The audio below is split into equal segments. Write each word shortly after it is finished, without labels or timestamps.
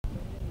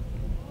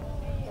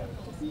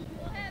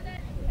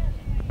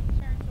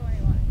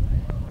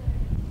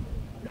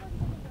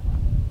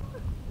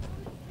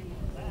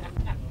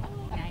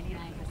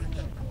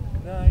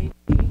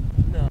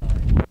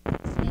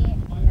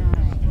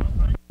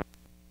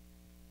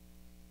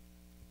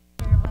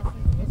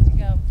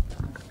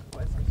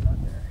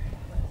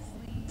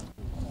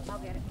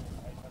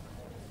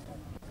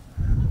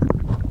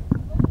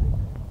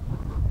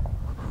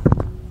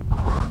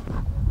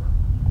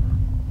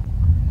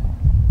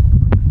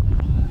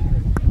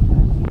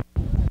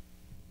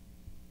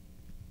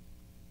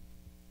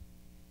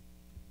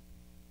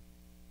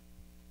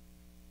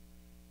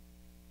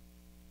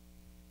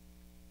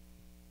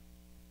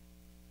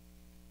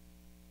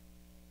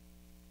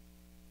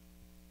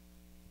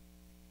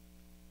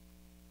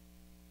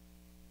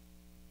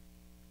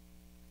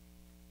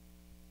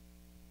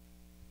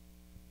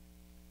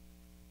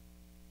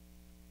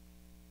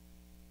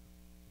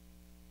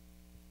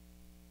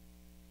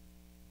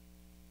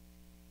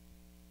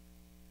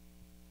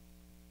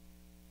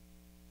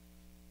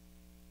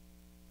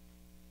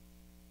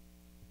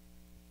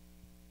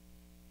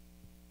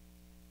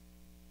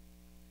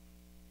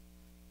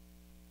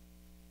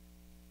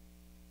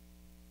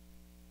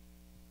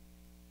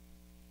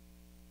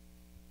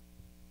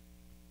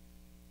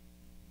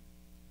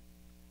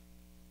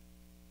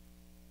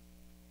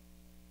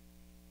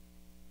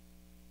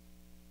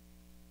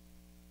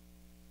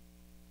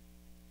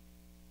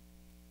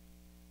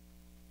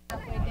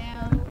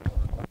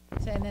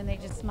they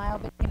just smile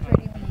big and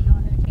pretty when they go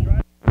into the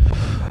camera.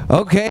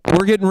 Okay,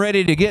 we're getting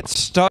ready to get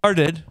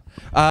started.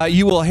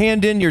 You will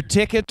hand in your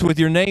tickets with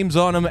your names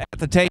on them at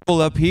the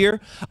table up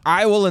here.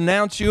 I will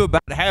announce you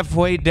about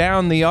halfway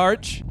down the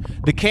arch.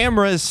 The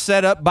camera is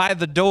set up by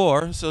the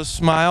door, so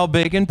smile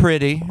big and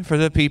pretty for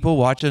the people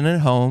watching at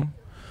home.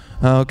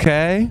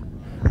 Okay?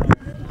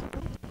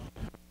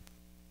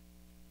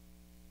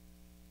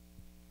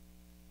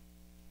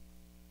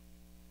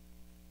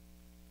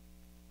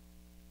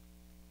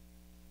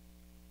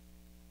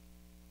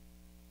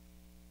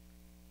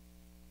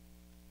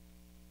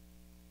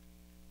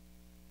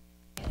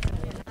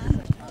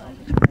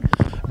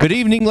 Good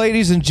evening,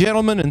 ladies and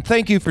gentlemen, and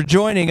thank you for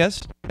joining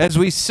us as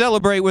we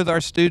celebrate with our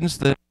students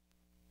the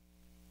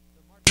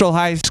Marshall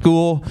High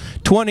School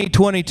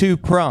 2022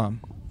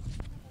 Prom.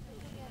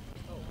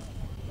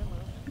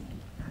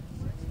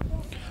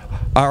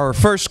 Our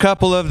first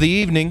couple of the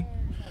evening,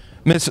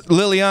 Miss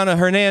Liliana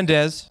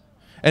Hernandez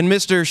and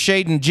Mr.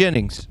 Shaden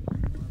Jennings.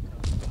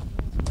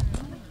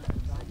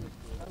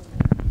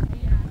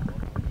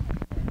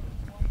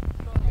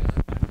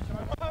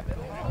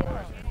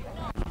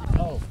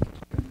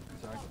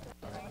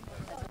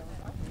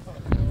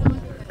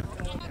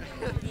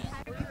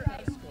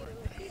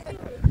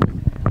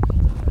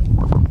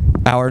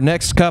 Our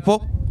next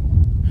couple,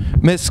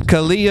 Miss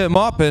Kalia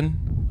Maupin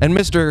and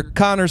Mr.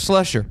 Connor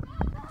Slusher.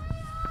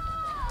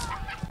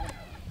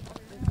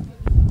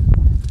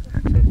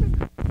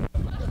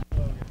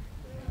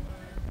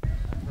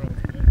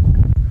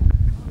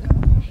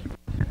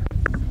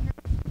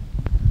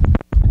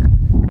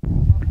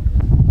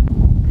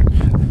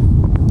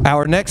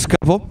 Our next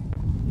couple,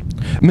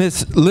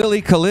 Miss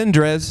Lily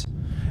Calindres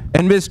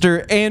and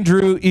Mr.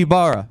 Andrew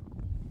Ibarra.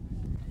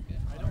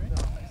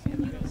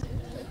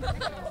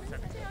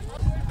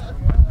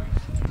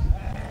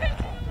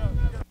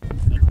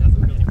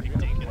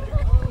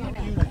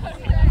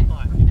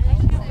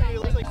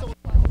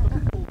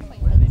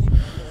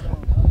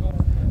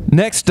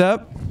 Next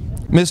up,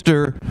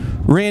 Mr.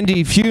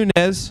 Randy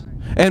Funes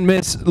and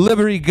Miss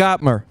Liberty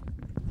Gottmer.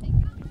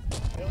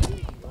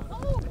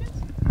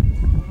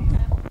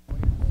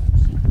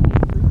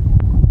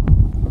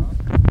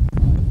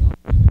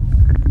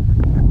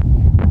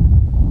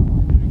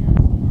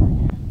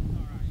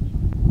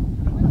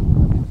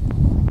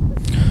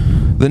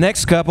 The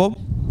next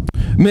couple,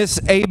 Miss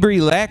Avery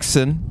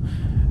Laxon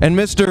and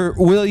Mr.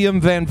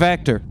 William Van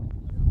Vactor.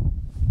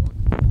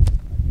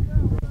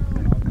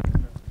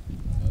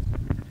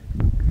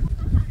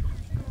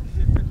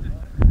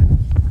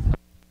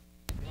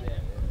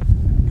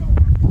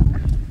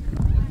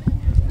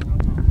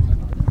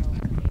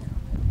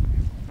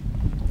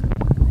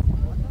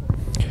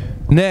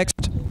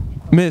 Next,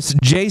 Miss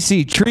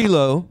J.C.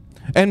 Trelo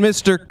and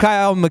Mr.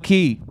 Kyle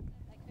McKee.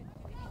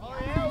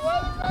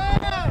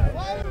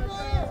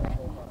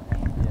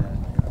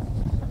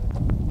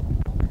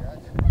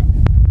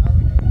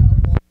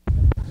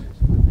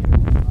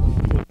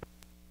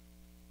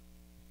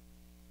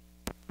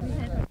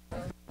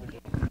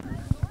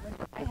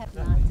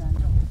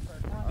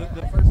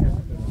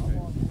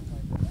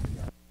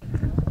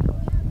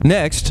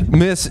 Next,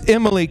 Miss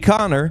Emily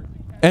Connor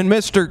and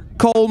Mr.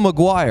 Cole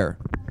McGuire.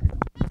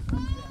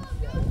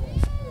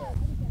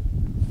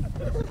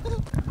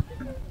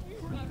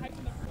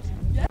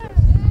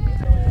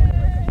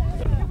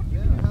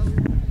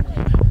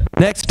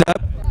 Next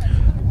up,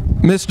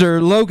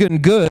 Mr. Logan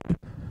Good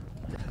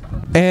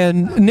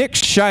and Nick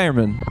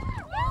Shireman.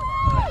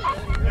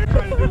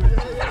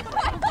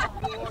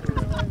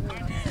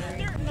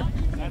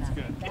 That's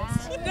good.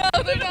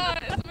 No, they're not.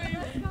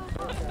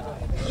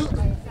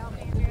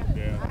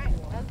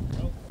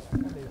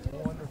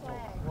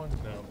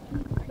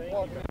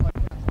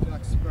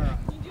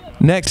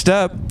 Next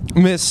up,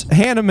 Miss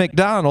Hannah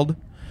McDonald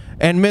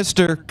and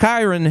Mr.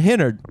 Kyron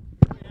Hennard.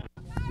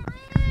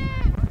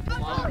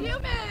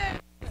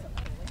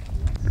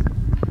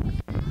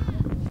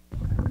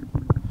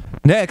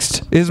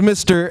 Next is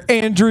Mr.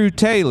 Andrew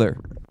Taylor.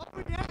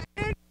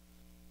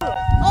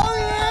 Oh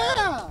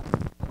yeah!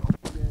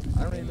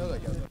 I don't even know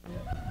that guy.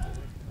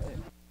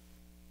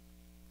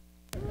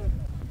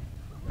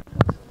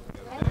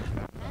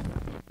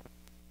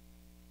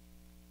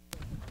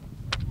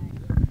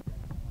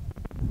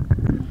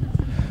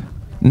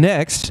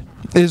 Next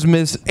is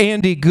Miss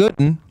Andy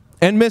Gooden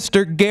and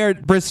Mr.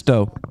 Garrett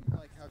Bristow.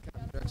 Like how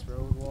Captain Rex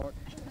would walk.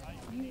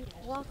 You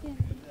walk in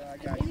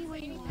any way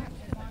you want,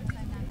 as long as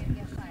I'm not going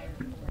to get fired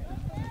for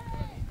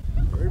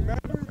it.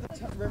 Remember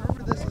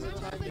this is a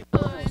time to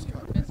almost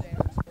cut.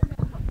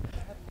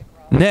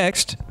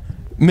 Next,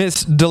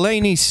 Miss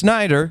Delaney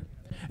Snyder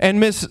and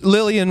Miss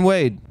Lillian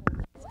Wade.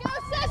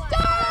 Let's go,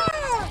 sister!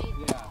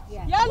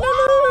 Yeah. Yeah,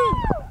 Lulu!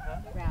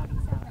 Rowdy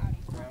sound.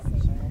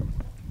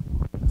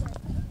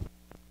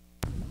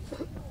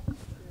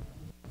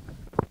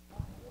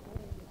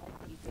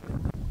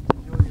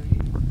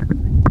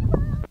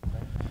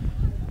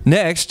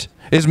 Next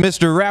is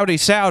Mr. Rowdy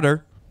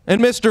Souter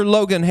and Mr.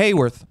 Logan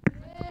Hayworth.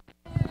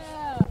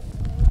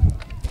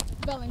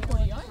 Spelling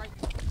point.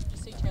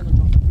 Just say Taylor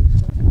Johnson.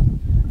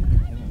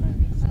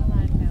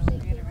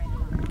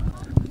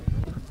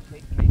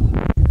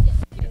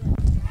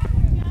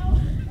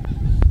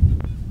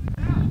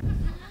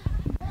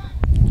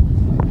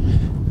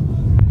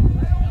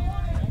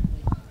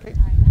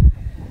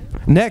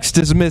 Next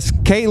is Miss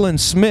Kaylin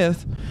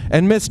Smith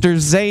and Mr.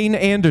 Zane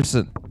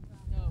Anderson.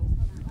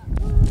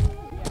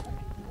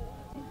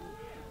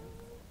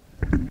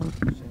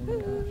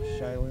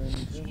 Shylin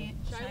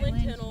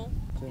Tinnell.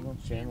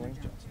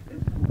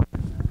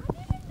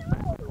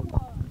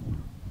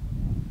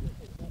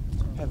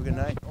 Have a good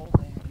night.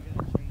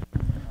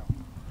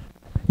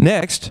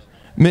 Next,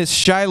 Miss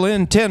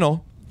Shylin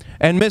Tinnell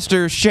and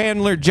Mr.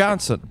 Chandler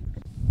Johnson.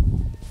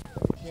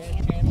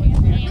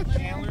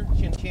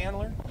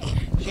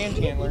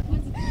 Chandler.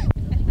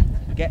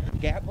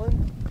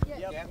 Gatlin?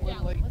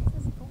 Gatlin Lake.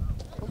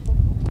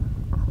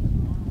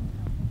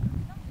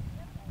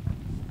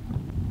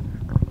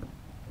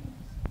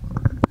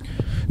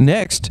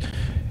 Next,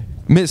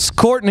 Miss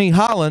Courtney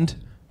Holland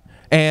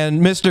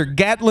and Mr.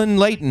 Gatlin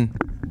Layton.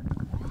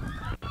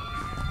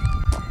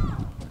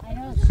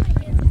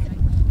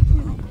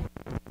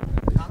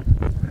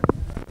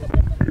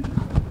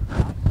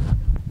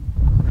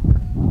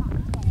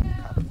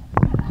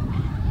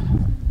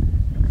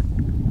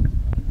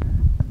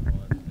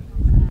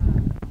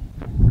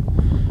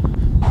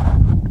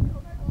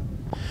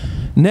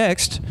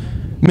 Next,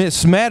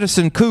 Miss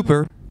Madison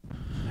Cooper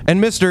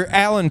and Mr.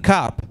 Alan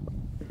Kopp.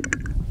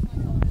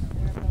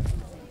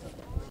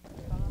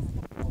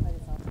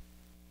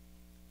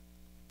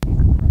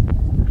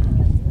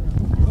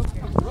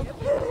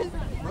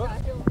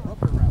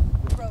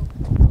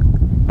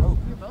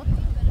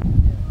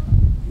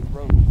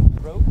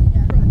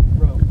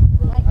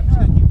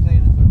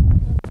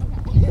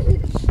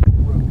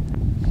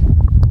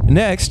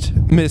 Next,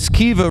 Miss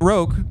Kiva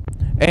Roke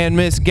and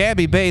Miss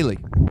Gabby Bailey.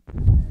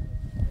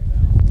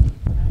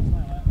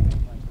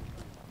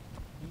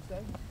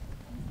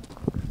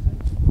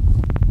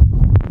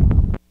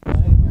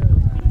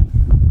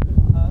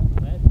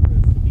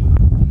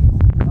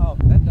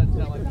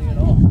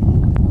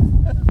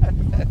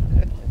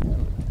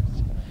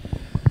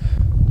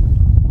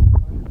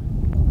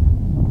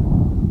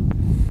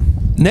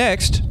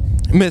 Next,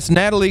 Miss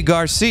Natalie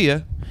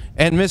Garcia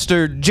and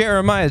Mr.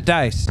 Jeremiah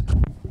Dice.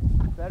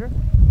 Better?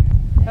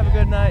 Have a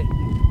good night.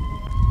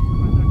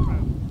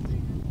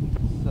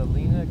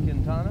 Selena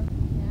Quintana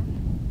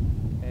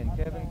and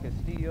Kevin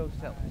Castillo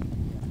Self.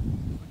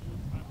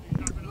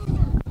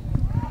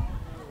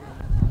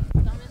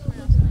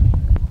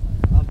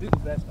 I'll do the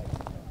best I can.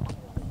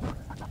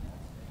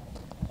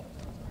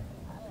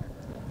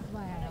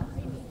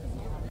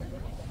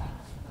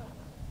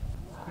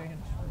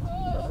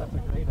 That's a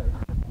great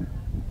idea.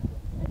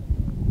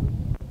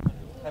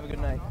 Have a good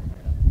night.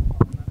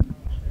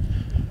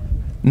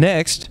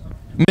 Next,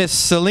 Miss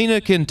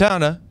Selena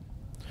Quintana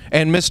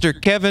and Mr.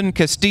 Kevin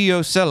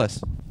Castillo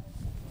Celis.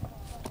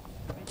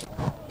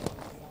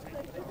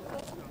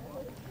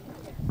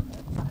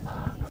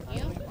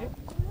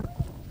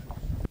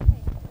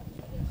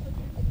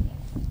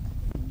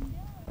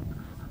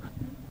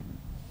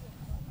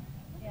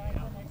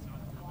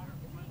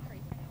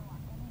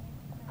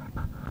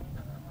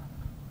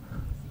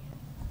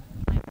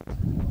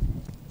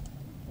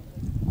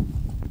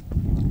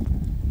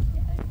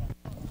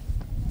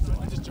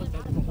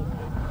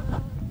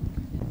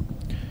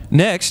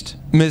 Next,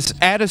 Miss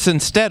Addison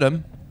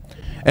Stedham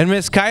and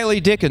Miss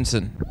Kylie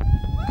Dickinson.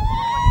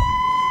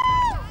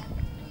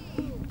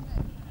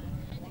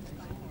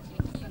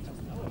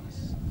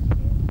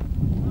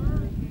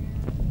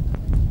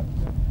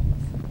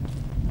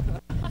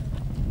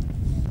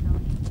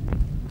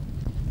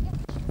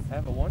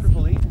 Have a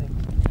wonderful evening.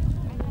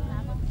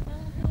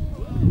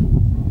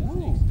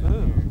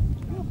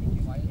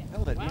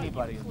 Don't let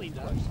anybody in this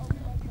place.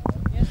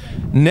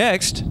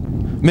 Next,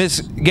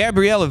 Miss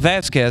Gabriela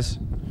Vasquez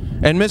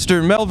and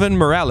Mr. Melvin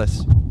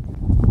Morales.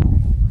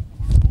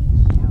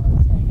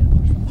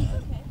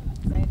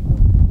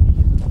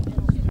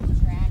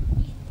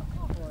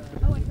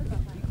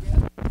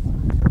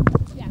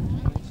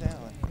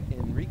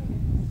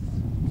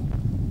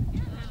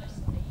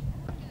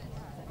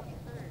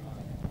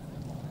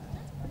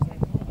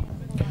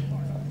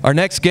 Our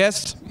next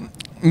guest,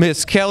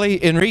 Miss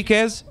Kelly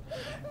Enriquez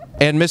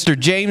and Mr.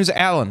 James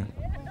Allen.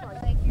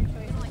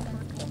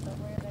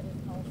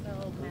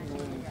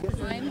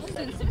 I'm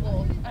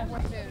sensible. I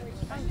want to. They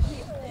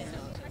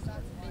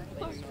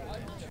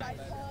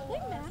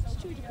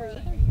match to a degree.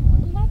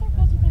 Leather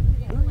goes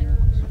with everything.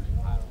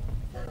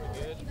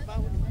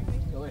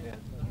 Go ahead.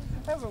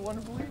 Have a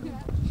wonderful evening.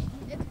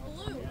 It's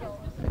blue.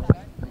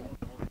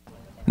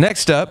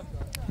 Next up,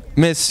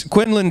 Miss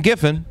Quinlan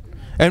Giffen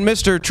and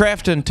Mr.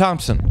 Trafton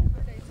Thompson.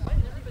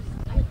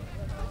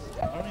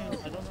 I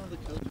don't know the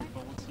coach,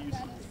 but what's the use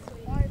of it?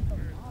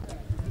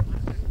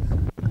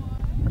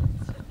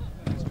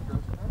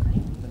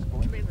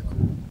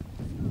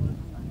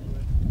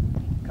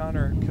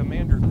 Connor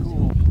Commander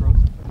Cool.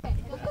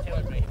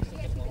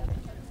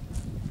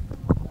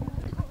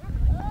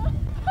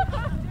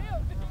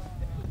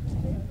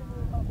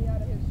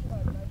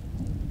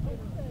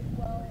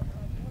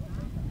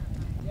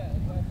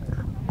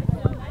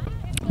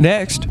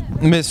 Next,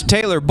 Miss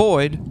Taylor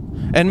Boyd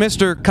and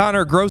Mr.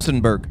 Connor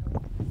Grossenberg.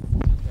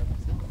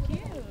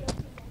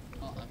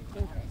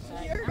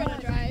 You're gonna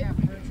drive.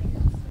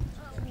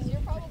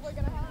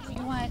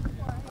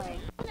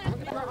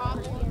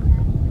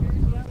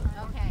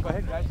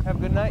 ahead, guys. Have a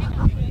good night.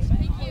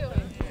 Thank you.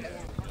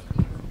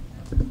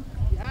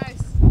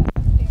 Nice.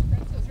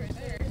 Princess right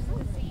there.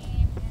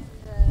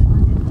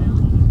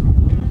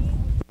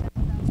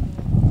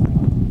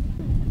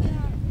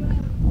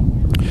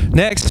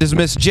 Next is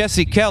Miss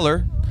Jessie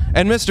Keller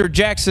and Mr.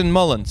 Jackson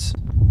Mullins.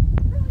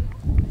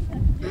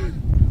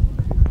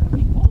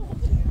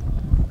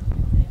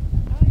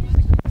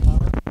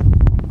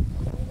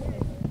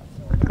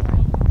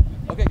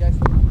 Okay, guys.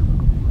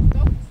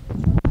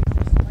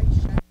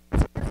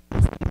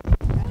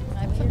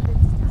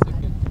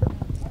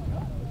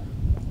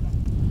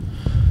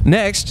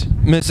 Next,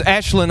 Miss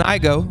Ashlyn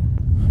Igo,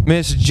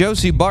 Miss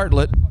Josie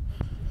Bartlett,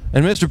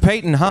 and Mr.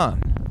 Peyton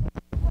Hahn.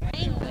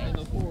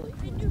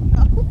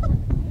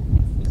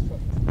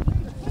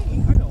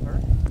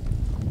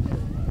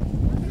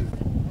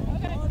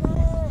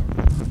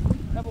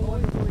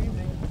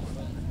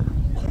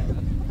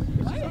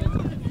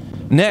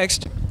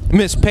 Next,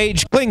 Miss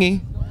Paige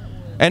Klingy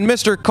and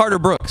Mr. Carter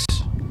Brooks.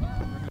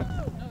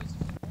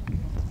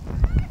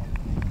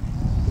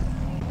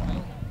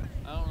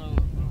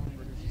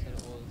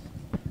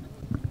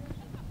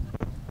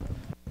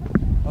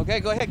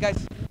 Okay, go ahead,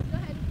 guys.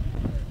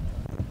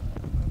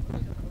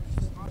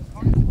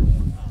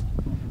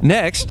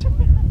 Next,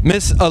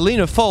 Miss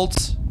Alina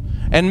Foltz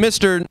and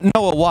Mr.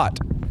 Noah Watt.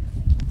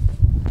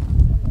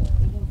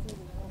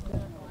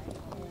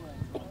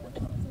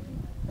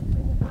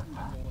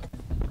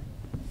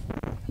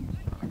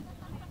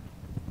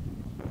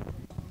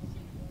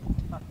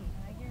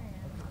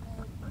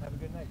 Have a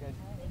good night, guys.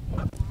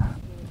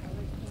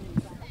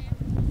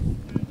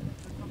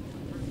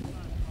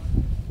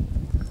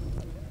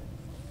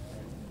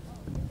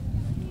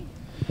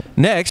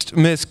 Next,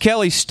 Miss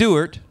Kelly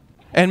Stewart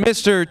and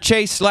Mr.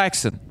 Chase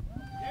Laxon.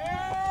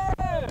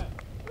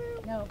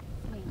 No,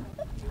 me.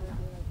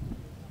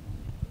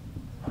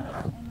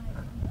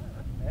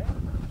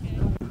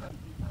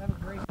 Have a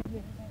great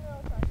evening.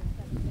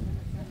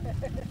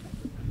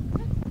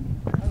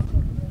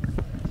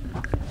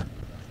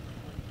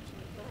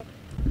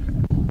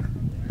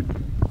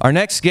 Our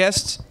next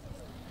guests,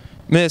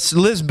 Miss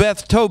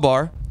Lizbeth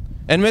Tobar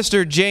and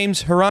Mr.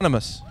 James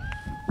Hieronymus.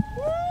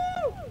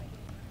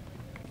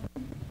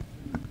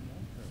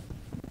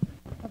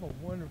 Have a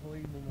wonderful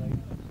evening, ladies.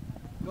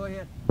 Go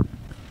ahead.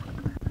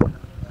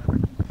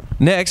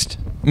 Next,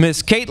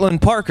 Miss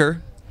Caitlin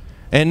Parker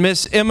and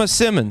Miss Emma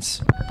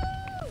Simmons. Go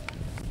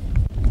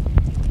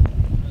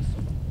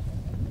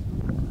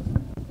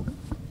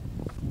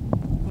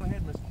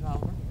ahead, Mr.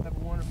 Tolliver. Have a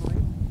wonderful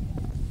evening.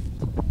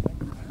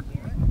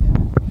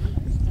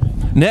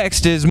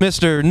 Next is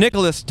Mr.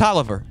 Nicholas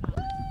Tolliver.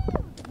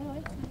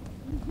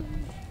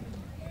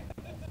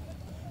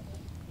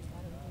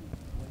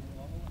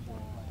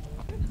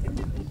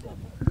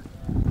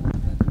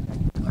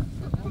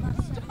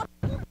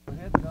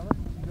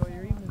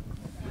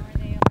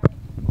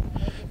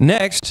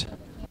 Next,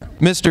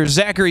 Mr.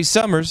 Zachary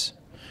Summers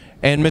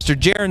and Mr.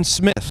 Jaron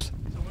Smith.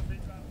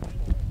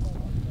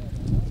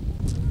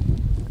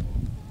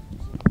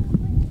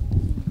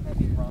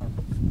 Happy prom.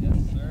 Yes,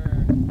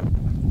 sir.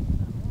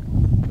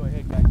 Go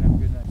ahead, guys. Have a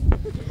good night.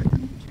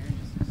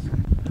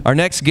 Our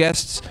next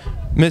guests,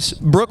 Miss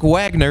Brooke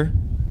Wagner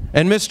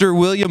and Mr.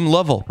 William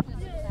Lovell.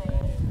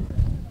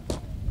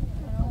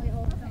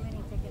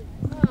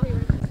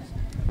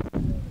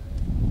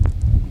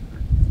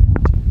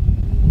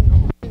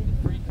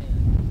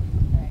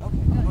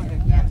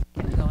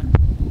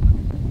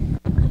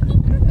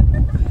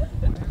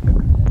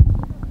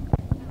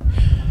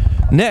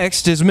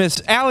 Next is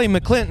Miss Allie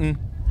McClinton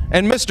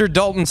and Mr.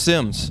 Dalton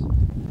Sims.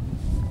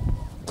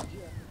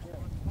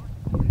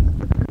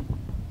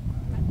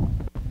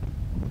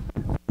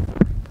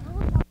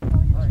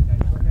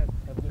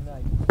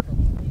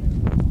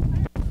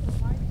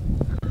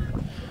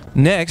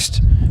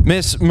 Next,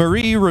 Miss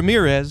Marie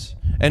Ramirez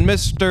and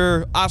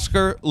Mr.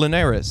 Oscar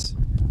Linares.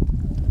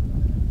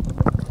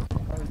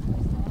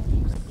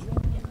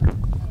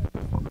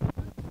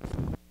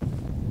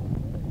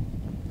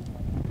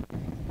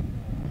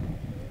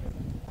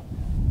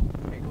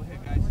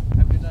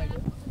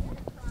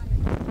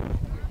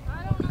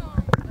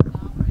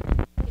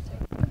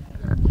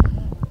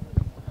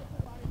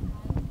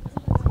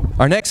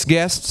 Our next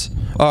guests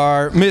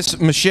are Miss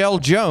Michelle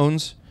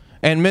Jones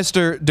and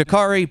Mr.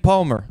 Dakari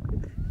Palmer.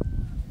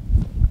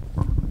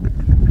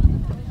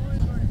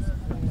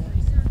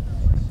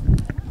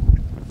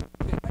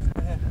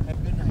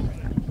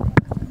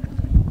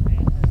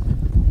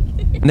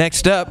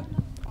 Next up,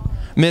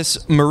 Miss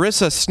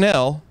Marissa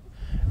Snell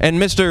and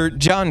Mr.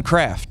 John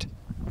Kraft.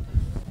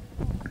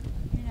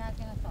 You're not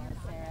gonna fall,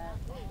 Sarah.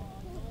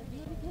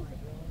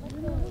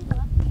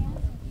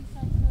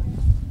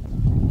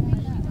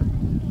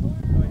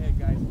 Go ahead,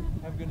 guys.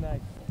 Have a good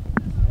night.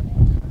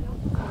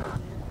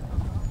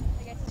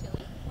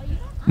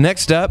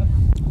 Next up,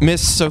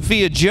 Miss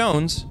Sophia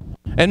Jones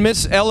and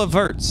Miss Ella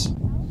Verts.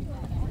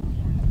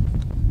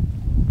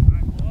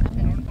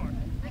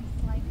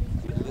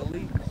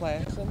 Lily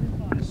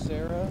Classen,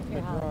 Sarah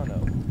Medrano.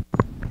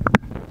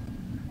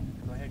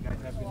 Go ahead,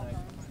 guys. Have a good night.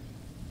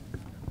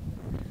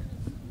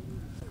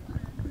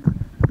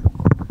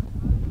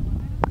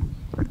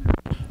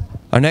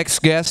 Our next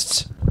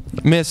guests,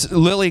 Miss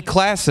Lily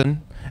Klassen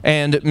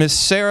and Miss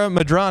Sarah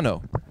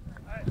Medrano.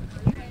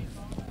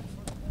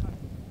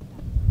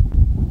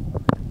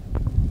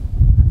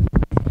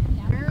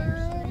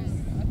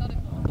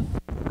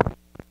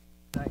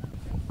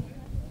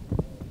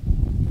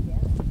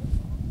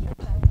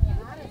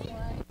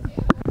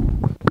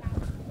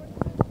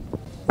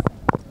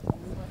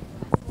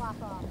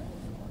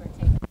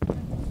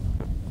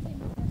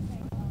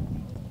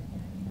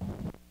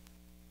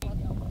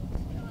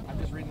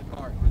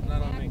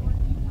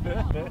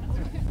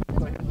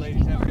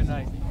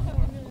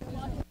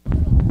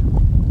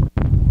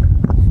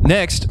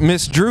 Next,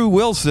 Miss Drew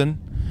Wilson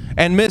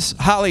and Miss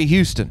Holly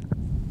Houston.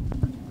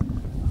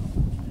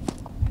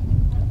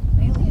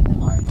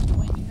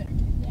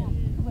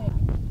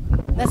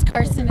 That's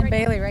Carson and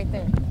Bailey right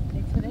there.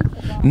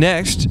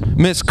 Next,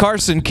 Miss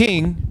Carson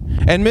King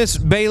and Miss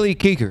Bailey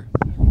Keeker.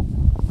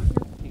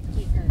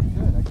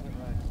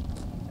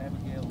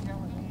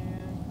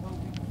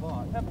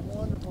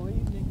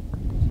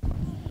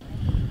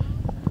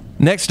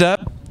 Next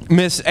up,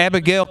 Miss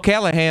Abigail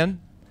Callahan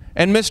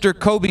and Mr.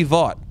 Kobe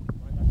Vaught.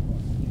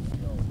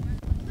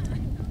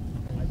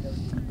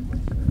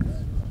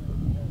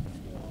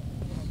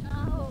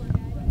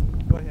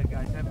 Go ahead,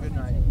 guys. Have a good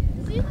night.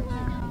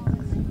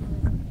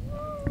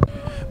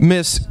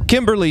 Miss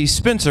Kimberly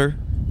Spencer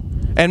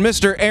and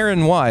Mr.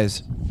 Aaron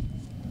Wise.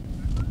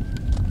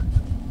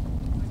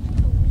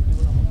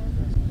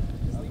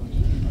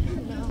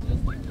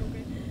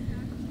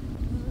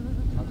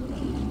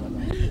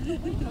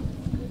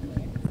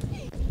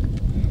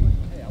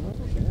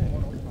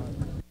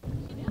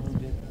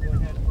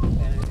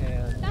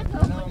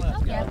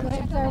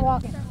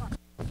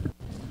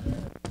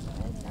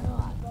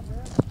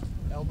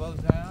 Elbows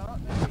out.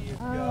 There you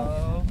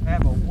go.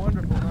 Have a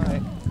wonderful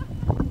night.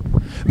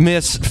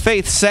 Miss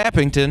Faith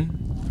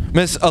Sappington,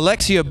 Miss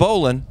Alexia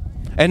Bolin,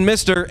 and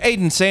Mr.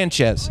 Aiden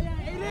Sanchez.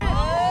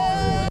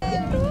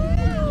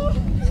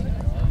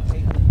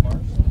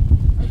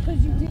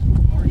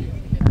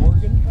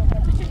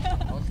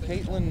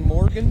 Caitlin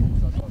Morgan.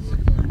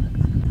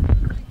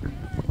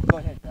 Go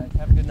ahead, guys.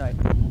 Have a good night.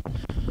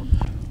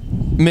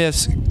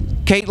 Miss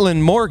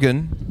Caitlin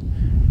Morgan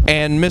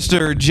and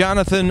Mr.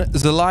 Jonathan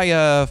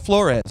Zelaya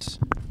Flores.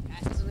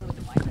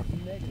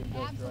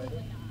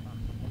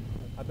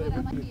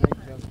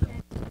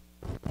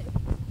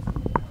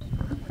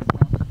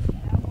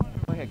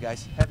 Go ahead,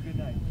 guys. Have a good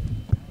night.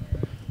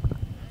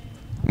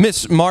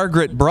 Miss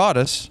Margaret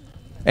Broadus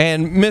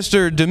and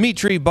Mr.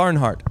 Dimitri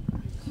Barnhart.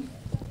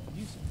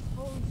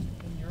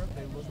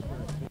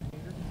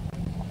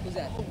 Who's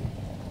that?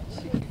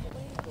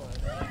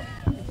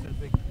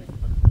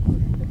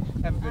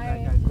 Have a good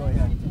night, guys. Go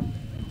ahead.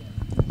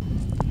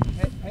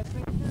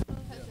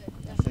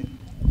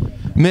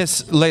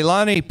 Miss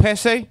Leilani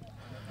Pese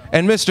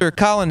and Mr.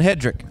 Colin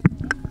Hedrick.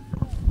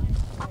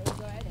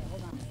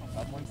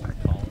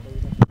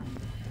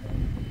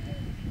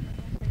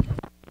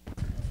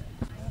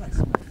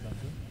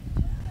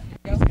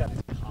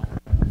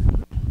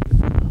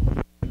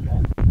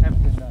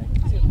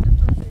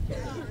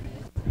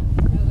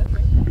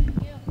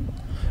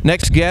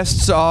 Next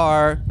guests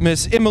are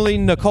Miss Emily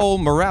Nicole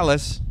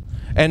Morales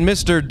and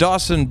Mr.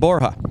 Dawson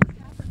Borja.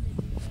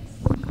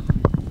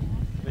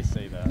 They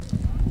say that.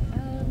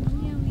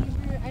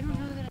 I don't know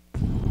that.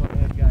 Go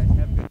ahead, guys.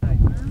 Have a good night.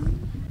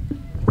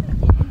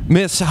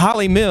 Miss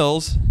Holly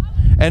Mills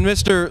and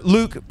Mr.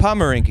 Luke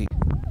Pomeranke.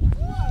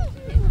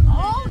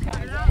 Oh,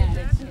 okay.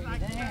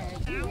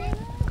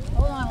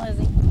 Hold on,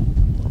 Lizzie.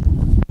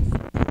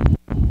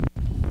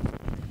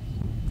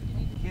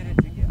 Get it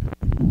together.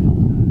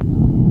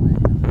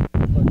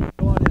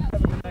 Go on in. Have a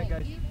good night,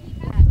 guys.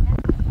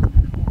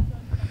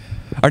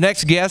 Our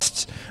next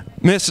guests,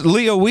 Miss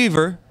Leah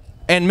Weaver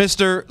and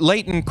Mr.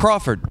 Leighton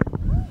Crawford.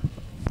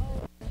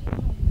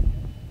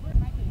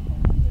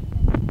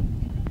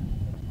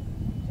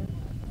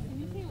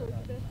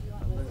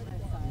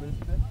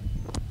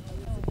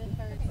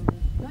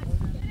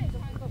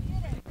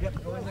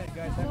 Yep, go ahead,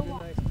 guys. Have a good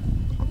night.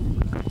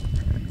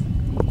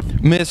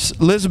 Miss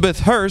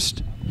Elizabeth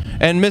Hurst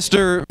and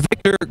Mr.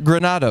 Victor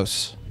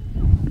Granados.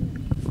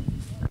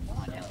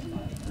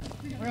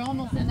 We're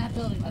almost in that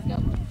building. Let's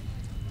go.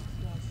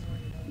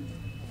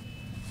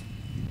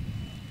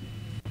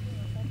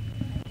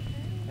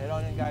 Head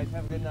on in, guys.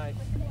 Have a good night.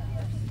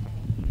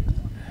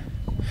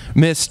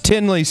 Miss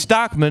Tinley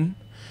Stockman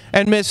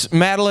and Miss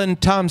Madeline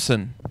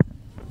Thompson.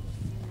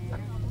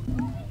 I'm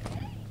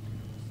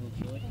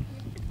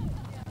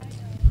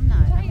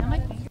not. My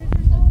fingers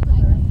are so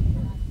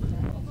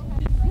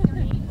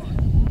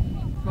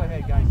Go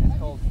ahead, guys. It's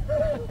cold.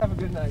 Have a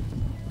good night.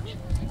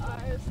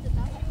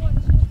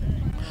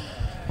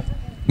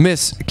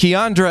 Miss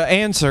Keandra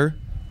Answer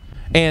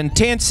and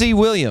Tansy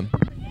William.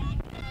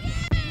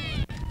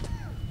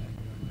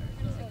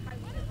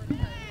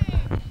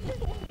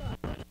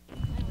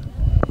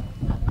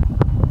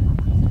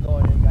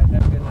 Going in, guys.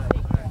 Have a good night.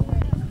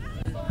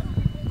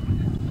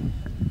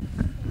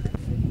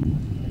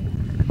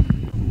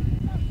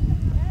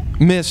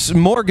 Miss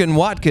Morgan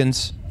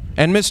Watkins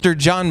and Mr.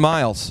 John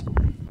Miles.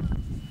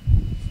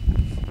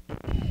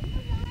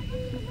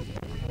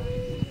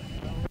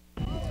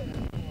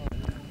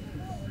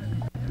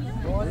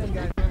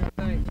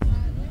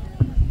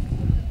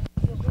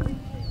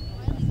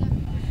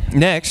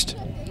 Next,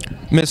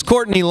 Miss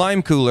Courtney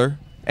Limecooler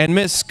and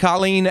Miss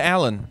Colleen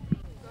Allen.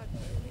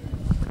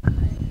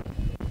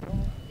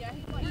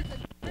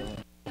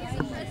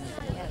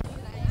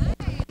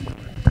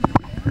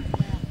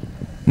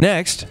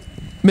 Next,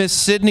 Miss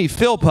Sydney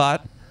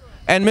Philpott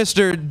and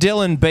Mr.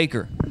 Dylan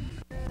Baker.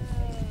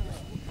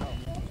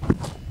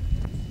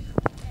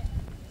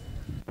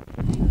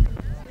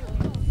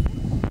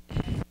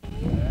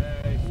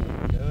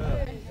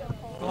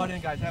 Go on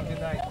in, guys. Have a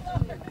good night.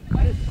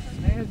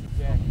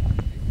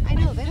 I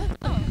know, they don't.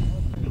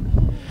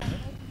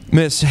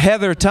 Miss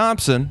Heather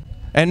Thompson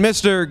and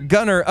Mr.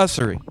 Gunnar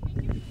Ussery.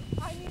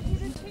 I need you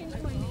to change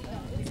my name.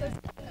 It says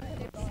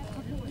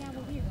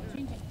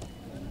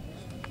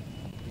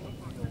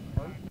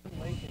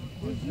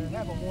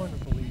Have a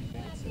wonderful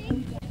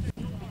evening.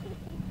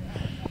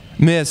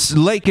 Miss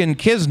Lakin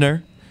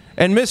Kisner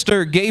and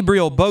Mr.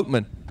 Gabriel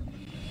Boatman.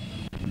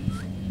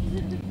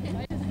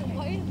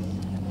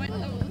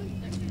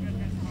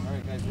 All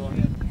right, guys, go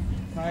ahead.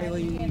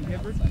 Kylie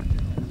Hibbert.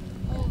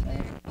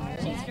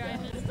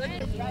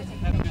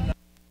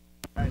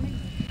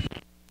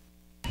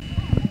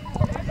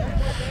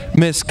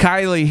 Miss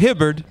Kylie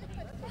Hibbard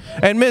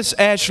and Miss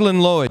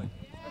Ashlyn Lloyd. Do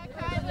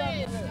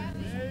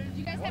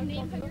you guys have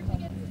names on your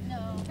tickets?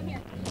 No. Come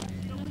here.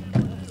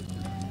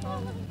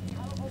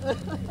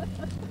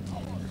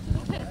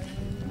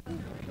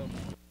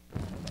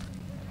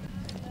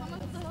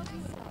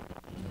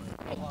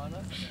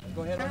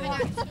 Go ahead.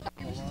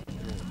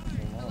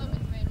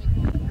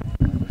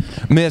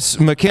 Miss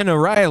McKenna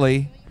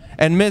Riley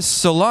and Miss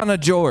Solana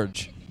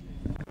George.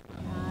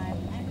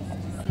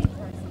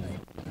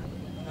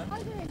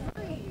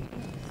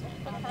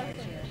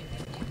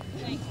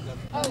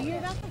 Oh, you're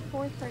about the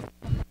fourth person.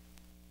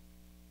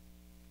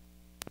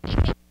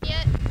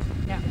 yet?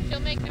 No. She'll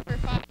make number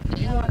 5. Oh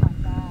my God.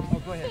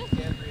 Oh, go ahead,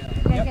 Gabrielle.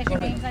 You guys got your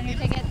names on your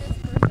tickets?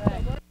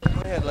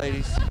 Go ahead,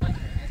 ladies.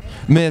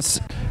 Miss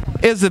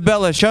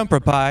Isabella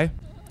Shumprapai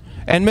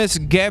and Miss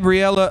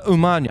Gabriela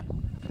Umanya.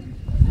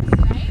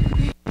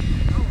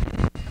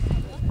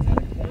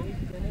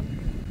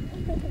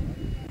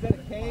 Is that a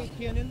K,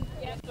 Kenan?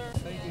 Yes, sir.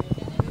 Thank you.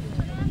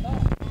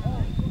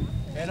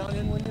 Head on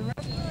in when you're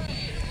ready.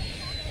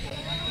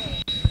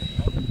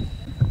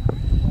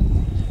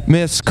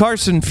 Miss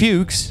Carson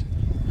Fuchs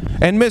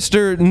and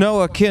Mr.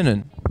 Noah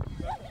Kinnan.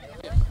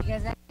 You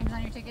guys got names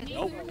on your tickets?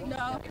 No. Go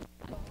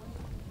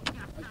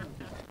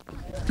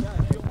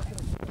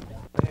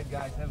ahead,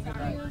 guys. Have a good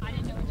night.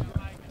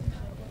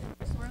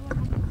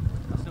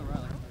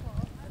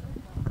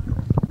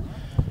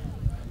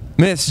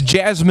 Miss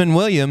Jasmine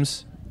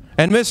Williams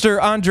and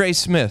Mr. Andre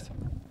Smith.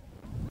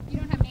 You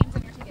don't have names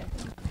on your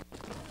tickets.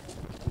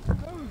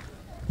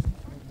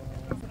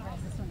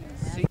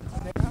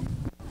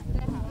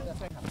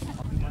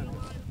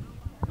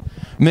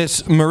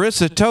 Miss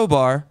Marissa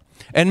Tobar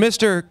and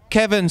Mr.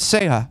 Kevin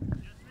Seha.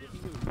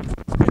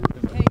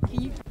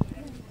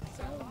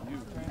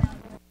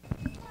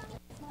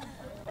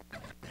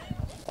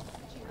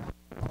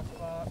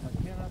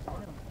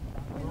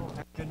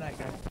 Good night,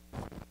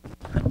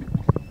 guys.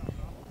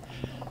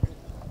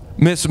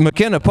 Miss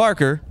McKenna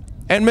Parker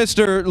and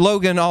Mr.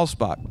 Logan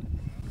Allspot.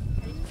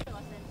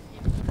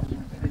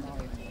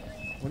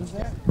 What is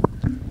that?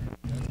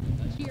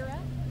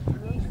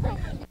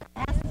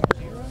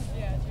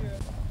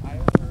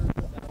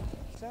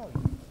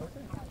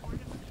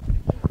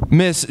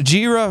 Miss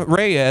Jira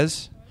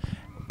Reyes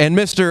and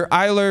Mr.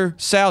 Eiler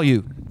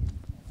Salyu.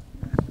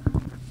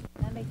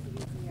 That makes it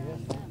easier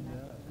on them.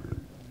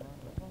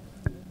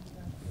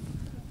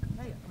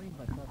 Hey, I cleaned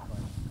my truck by.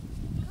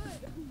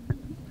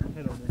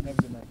 Head on in. Have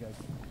a good night, guys.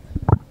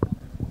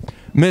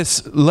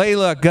 Miss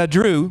Layla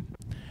Gadru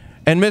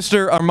and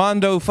Mr.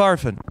 Armando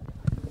Farfan.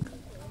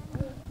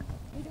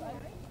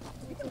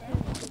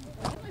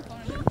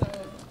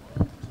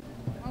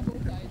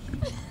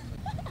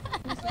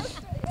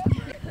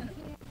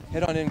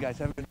 Head on in, guys.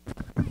 Have a good night.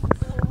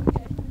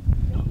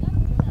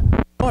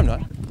 No, I'm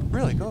not.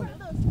 Really, go ahead.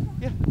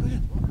 Yeah, go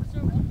ahead.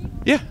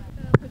 Yeah.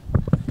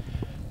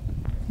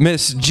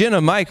 Miss Jenna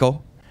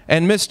Michael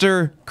and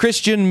Mr.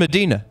 Christian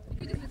Medina.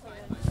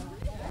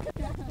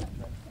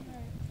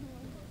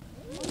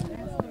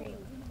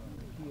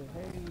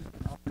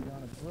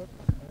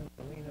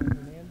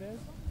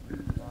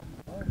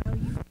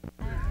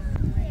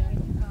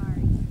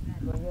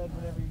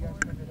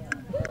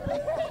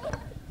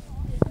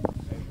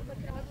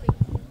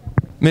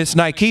 Miss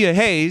Nikia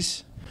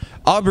Hayes,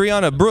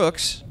 Aubriana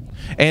Brooks,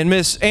 and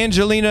Miss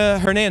Angelina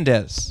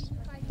Hernandez.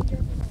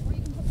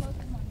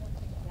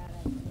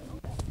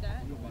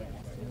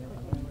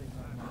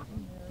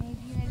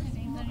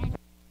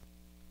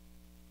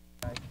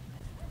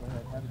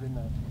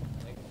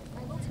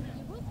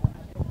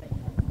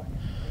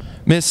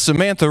 Miss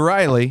Samantha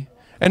Riley,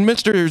 and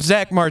Mr.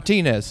 Zach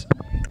Martinez.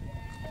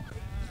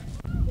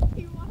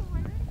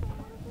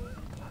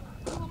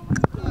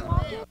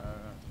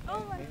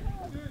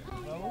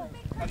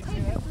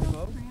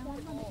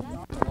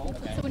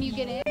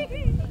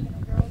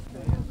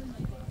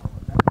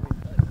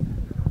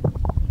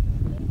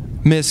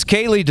 Miss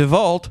Kaylee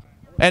DeVault,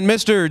 and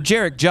Mr.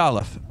 Jarek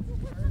Jolliffe.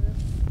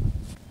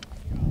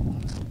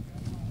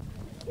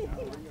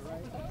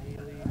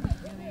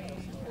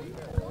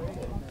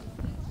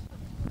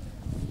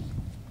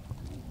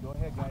 Go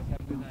ahead, guys. Have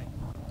a good night.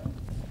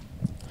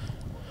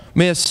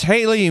 Miss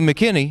Haley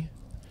McKinney,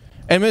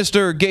 and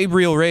Mr.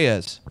 Gabriel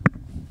Reyes.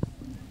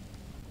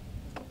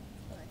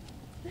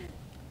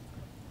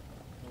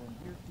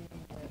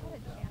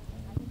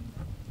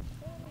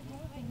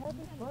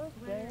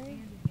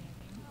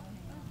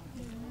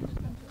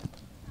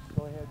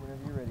 Go ahead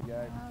whenever you're ready,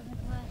 guys.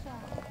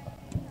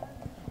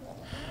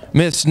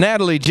 Miss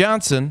Natalie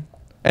Johnson,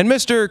 and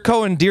Mr.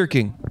 Cohen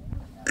Deerking.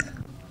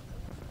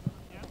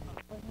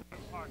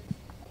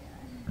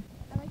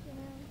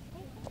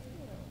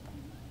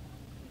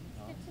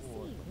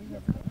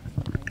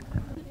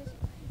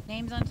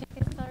 Names on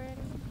tickets already?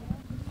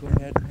 Go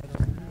ahead.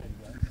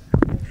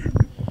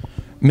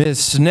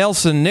 Miss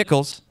Nelson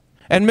Nichols,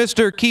 and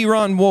Mr.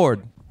 Kieron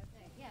Ward.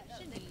 Yeah, it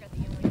should be.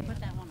 Put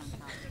that one on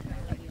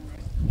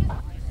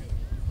top.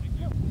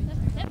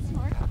 That's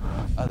smart.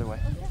 Other way.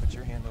 Put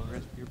your hand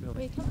over your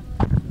building. Wait, come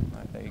on.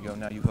 Right, there you go.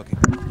 Now you hook it.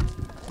 From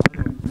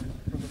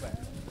the back.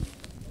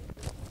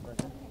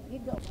 You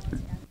go.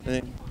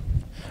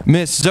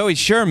 Miss Zoe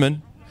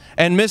Sherman,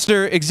 and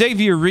Mr.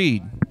 Xavier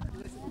Reed.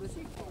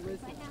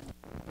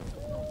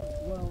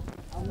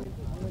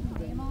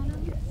 Name on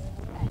them?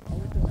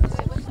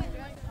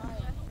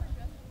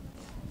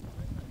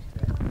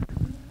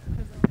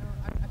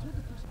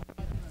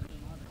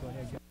 Go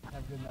ahead, guys.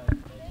 Have a good night.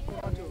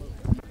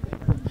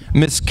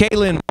 Miss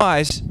Kaylin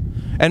Weiss,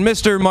 and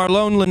Mr.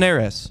 Marlon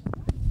Linares.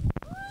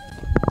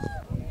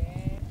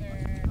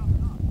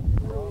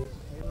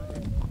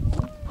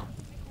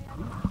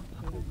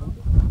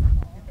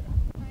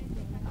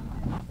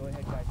 Go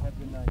ahead, guys. Have a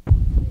good night.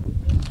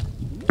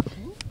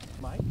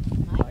 Mike?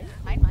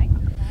 Mike.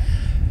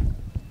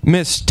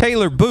 Miss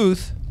Taylor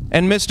Booth,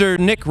 and Mr.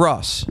 Nick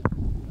Ross.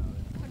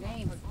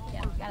 Names.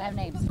 Yeah, gotta have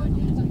names.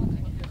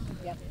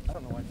 Yep. I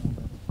don't know why.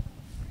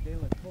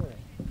 Galen Torrey.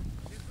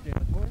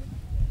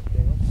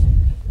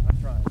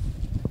 I'm trying.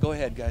 Go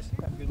ahead, guys.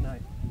 Have a good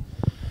night.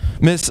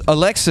 Miss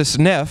Alexis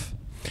Neff,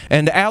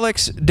 and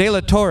Alex De La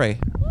Torre.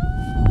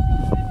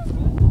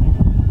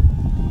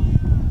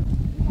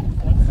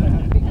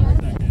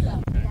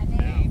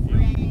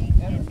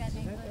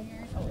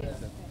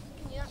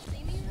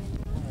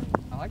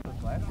 I like those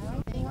glasses.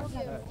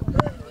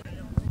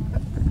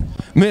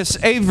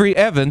 Miss Avery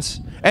Evans,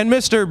 and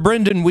Mr.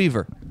 Brendan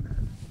Weaver.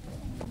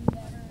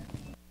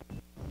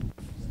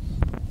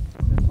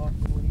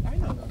 I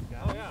know those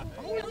guys.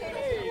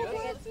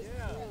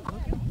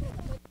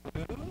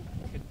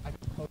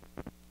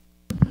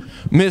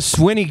 Miss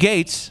Winnie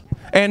Gates,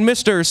 and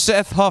Mr.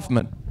 Seth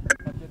Hoffman. Have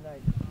a good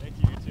night.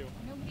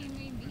 Nobody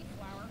made me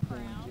flower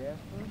crown.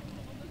 Jasper,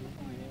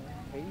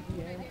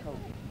 Casey, and Kobe.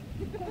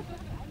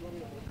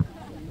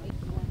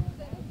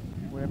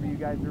 Whenever you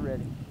guys are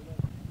ready.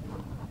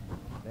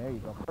 There you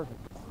go. Perfect.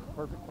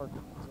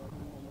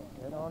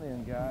 Head on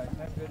in, guys.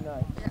 Have a good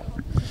night.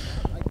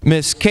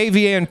 Miss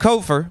Kavianne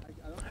Kofer,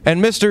 and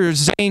Mr.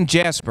 Zane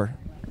Jasper.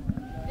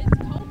 It's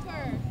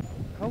Coker.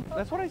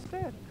 That's what I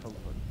said. Kofer.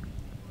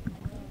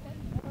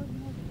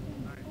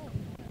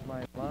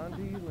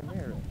 Mylandi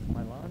Linares.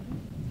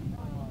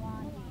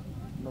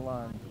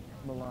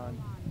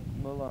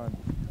 Milan.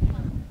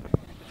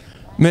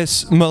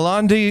 Miss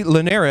Melandi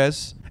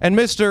Linares, and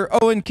Mr.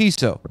 Owen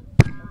Kiso.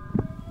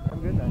 Have a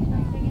good night.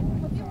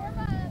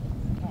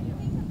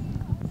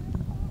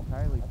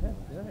 Kylie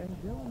Pesca and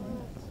Dylan.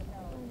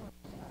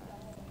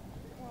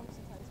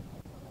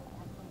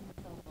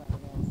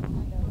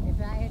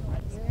 If I had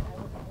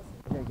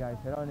Okay, guys,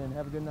 head on in.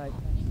 Have a good night.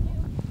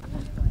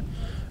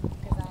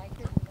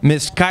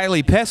 Miss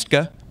Kylie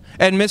Pesca,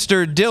 and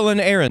Mr. Dylan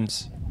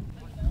Ahrens.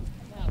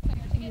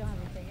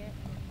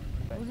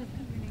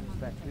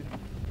 Back to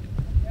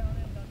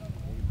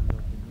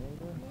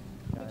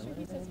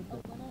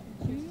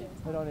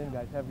head on in,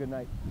 guys. Have a good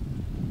night.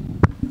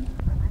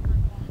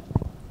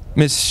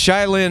 Miss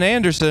Shylin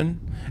Anderson,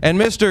 and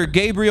Mr.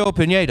 Gabriel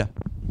Pineda.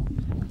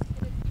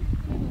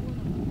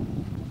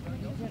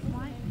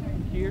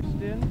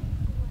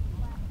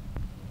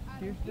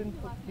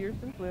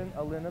 Kirsten Flynn,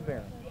 Alina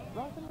Barron.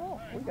 Rock and roll.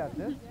 We got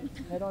this.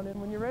 Head on in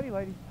when you're ready,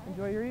 ladies.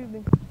 Enjoy your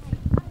evening.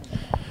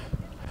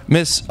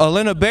 Miss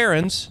Alina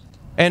Barons,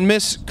 and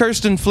Miss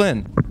Kirsten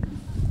Flynn.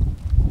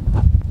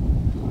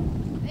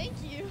 Thank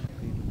you.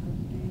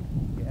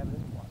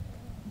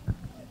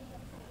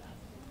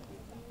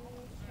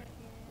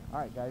 All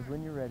right, guys,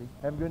 when you're ready.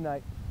 Have a good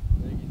night.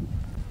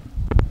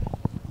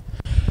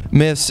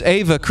 Miss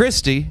Ava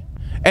Christie,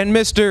 and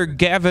Mr.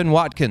 Gavin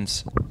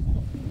Watkins.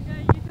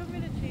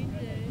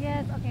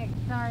 Yes, okay,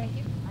 sorry.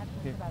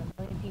 I've heard about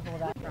a million people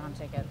without prom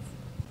tickets.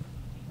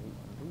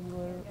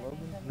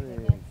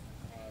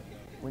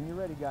 When you're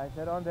ready, guys,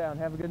 head on down.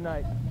 Have a good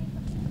night.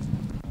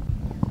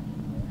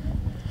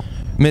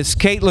 Miss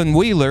Caitlin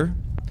Wheeler,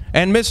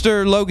 and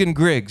Mr. Logan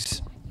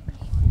Griggs. If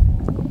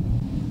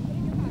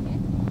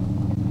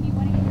you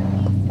want to get your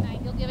leaves tonight,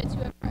 you'll give it to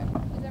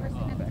who's ever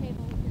sitting at the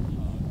table with you.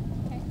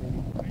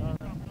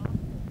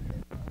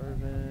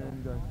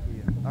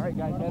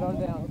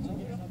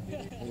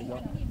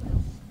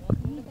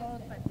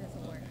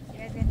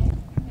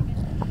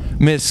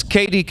 Miss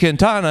Katie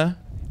Quintana,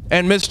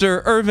 and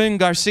Mr. Irvin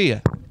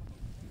Garcia.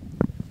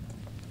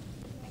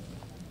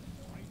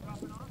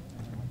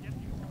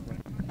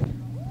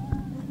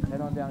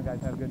 Head on down, guys.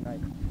 Have a good night.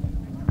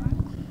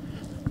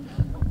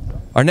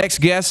 Our next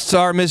guests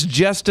are Miss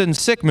Justin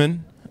Sickman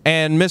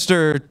and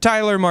Mr.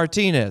 Tyler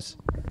Martinez.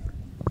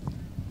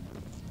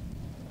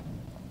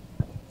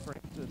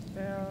 Francis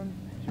down.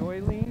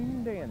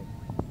 Joylene Danny.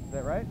 Is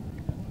that right?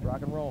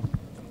 Rock and roll.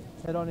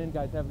 Head on in,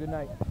 guys. Have a good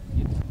night.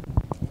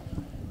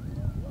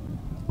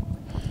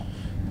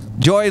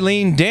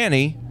 Joylene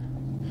Danny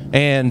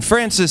and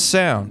Francis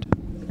Sound.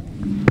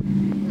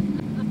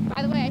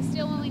 By the way, I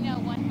still only know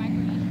one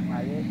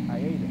micronesia. I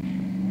ate it.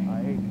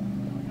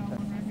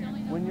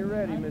 When you're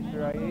ready,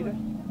 Mr. Aida.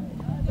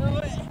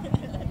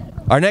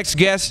 Our next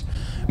guest,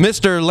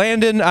 Mr.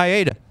 Landon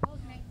Aida.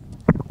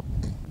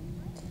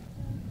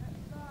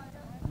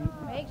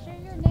 Make sure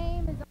your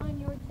name is on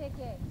your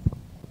ticket.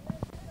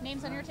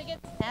 Names on your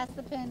tickets? Pass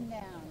the pen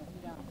down if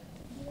you don't.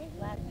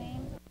 Last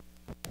name?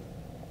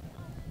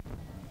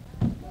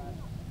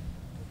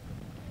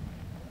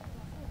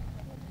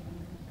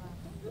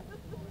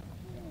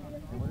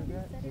 What is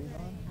that?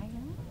 I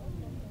know.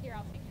 Here,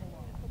 I'll take it.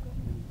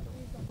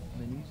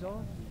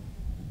 Manizo?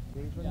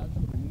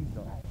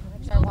 Manizo.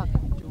 Start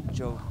walking.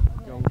 Joe.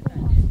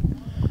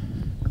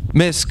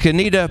 Miss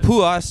Kanita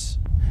Puas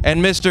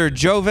and Mr.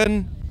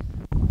 Jovan,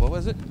 what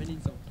was it?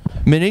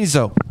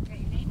 Minizo.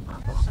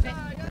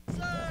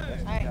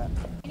 Alright.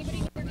 Anybody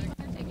get their name on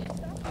their ticket?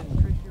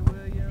 Tricia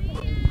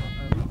Williams.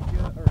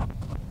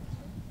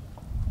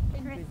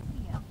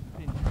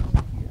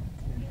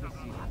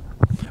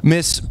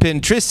 Miss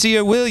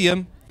Patricia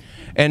William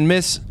and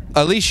Miss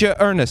Alicia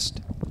Ernest.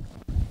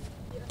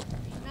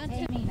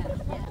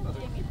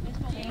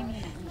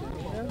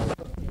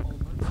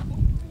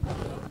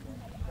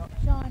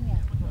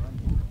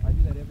 I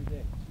do that every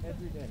day.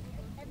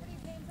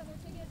 Everybody's names on their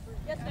tickets?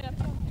 Yes, ma'am.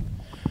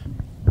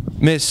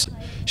 Miss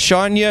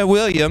Shania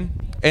William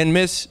and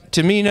Miss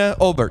Tamina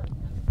Obert.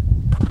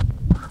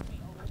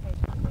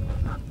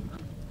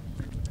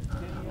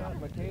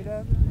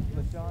 Makeda,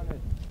 LaShawn,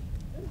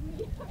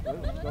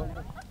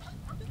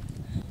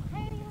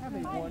 have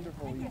a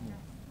wonderful evening.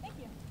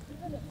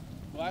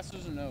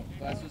 Glasses or no?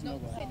 Glasses, no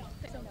glasses.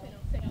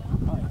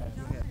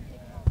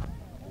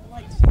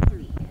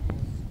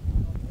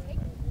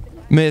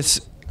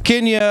 Miss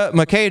Kenya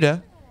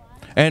Makeda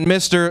and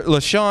Mr.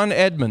 LaShawn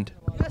Edmond.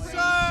 Yes,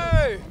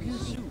 sir!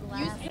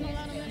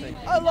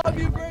 I love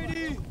you,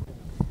 Brady!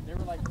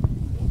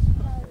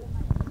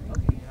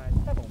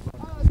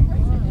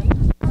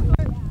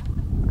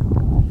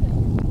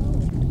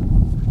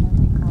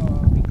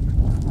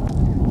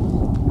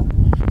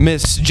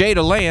 Miss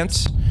Jada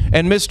Lance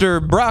and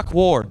Mr. Brock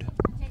Ward.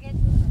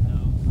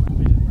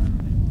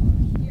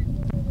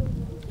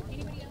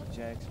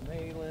 Jax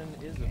Malin,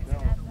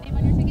 Isabel. Name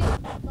on your ticket?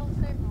 Don't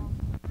say wrong.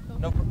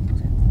 No,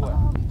 what?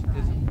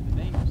 Is it the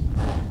names?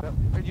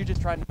 Are you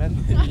just trying to mess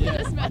with me? I'm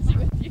just messing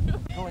with you.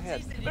 Go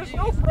ahead. There's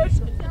no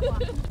pressure.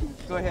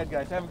 Go ahead,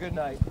 guys. Have a good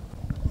night.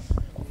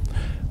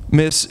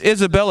 Miss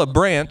Isabella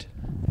Brandt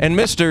and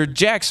Mr.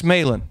 Jax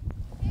Malin.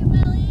 Hey,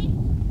 Willie.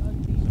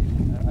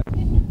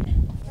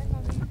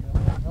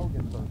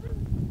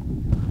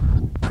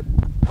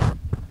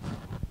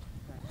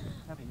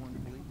 Have a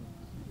wonderful evening.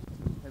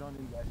 Head on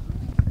in, guys.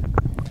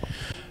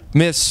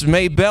 Miss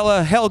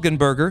Maybella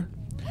Helgenberger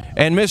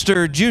and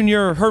Mr.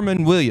 Junior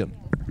Herman William.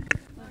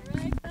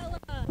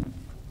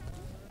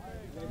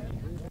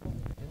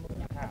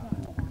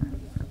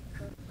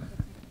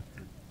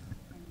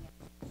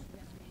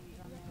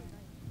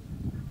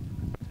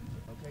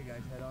 Okay,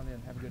 guys. Head on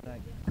in. Have a good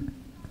night.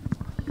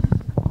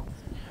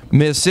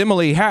 Miss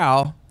Emily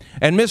Howe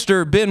and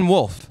Mr. Ben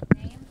Wolf.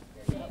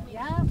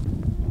 Yeah. Love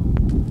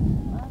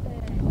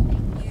it.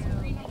 Thank you.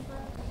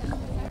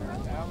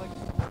 Alex,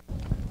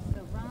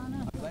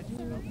 Savannah. glad you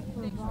know.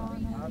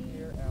 Savannah. I'm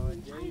here,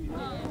 Alex.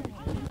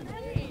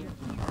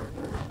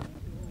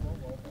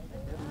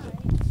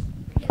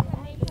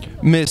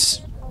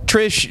 Miss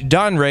Trish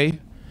Donray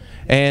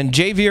and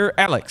Javier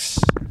Alex.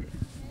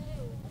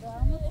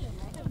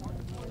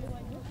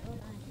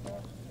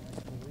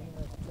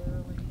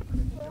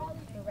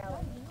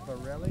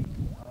 Farelli?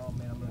 Oh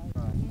man, I'm gonna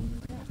try.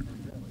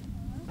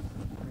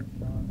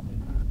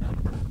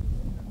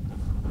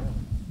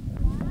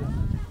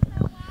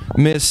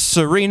 Miss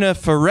Serena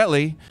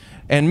Farelli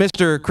and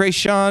Mr.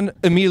 Krayshawn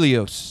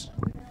Emilios.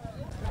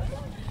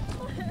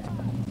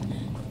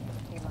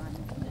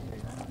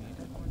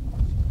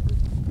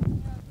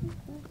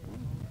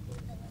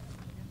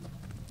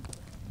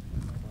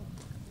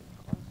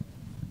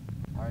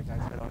 All right,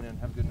 guys, head on in.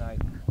 Have a good night.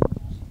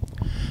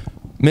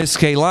 Miss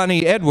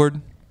Kaylani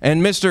Edward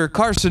and Mr.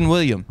 Carson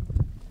William.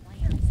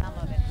 Some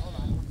of it. Hold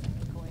on.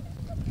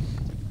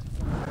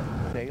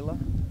 Dayla?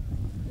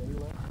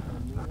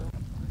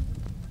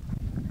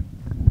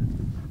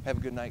 Have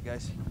a good night,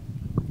 guys.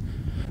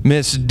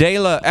 Miss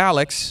Dayla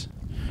Alex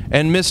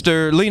and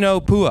Mr. Lino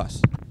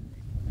Puas.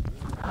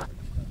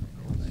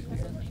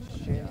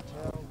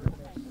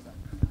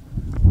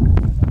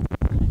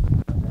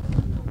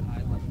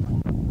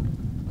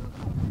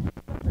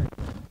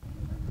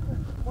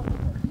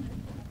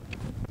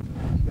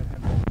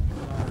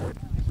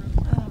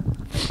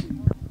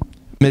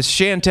 Miss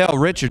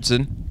Chantel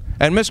Richardson,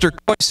 and Mr.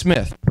 Coy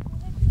Smith.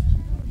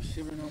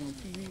 Shivering on the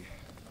TV.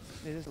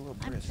 It is a little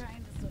I'm brisk.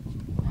 trying to switch.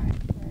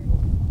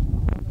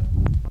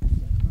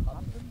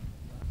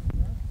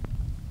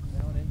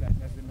 Head on in, guys.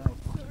 Have a good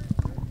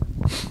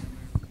night.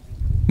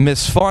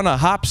 Miss Fauna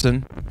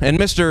Hobson, and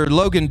Mr.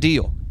 Logan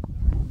Deal.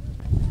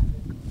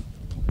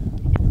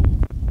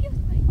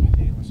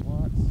 Jalen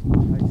Watts.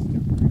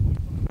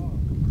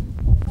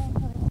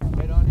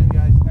 Head on in,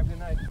 guys. Have a good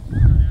night.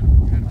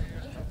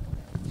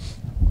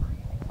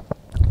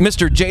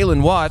 Mr.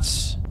 Jalen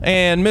Watts,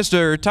 and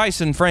Mr.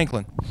 Tyson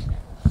Franklin.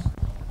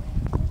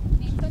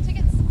 Name code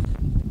tickets? You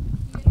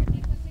got your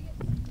name code tickets?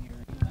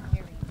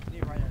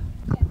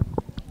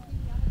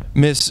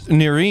 Miss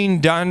Nereen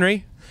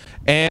Donry,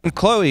 and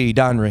Chloe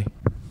Donry.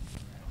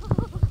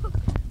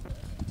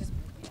 Just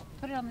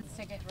put it on this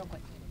ticket real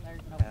quick. Or,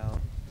 no.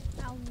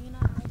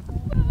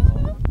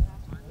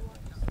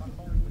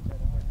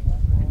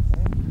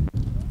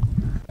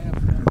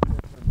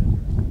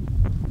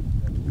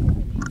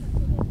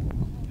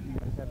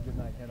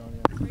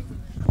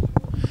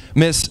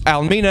 Miss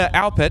Almina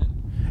Alpet,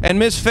 and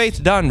Miss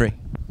Faith Donry.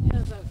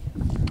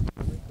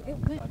 It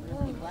went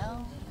really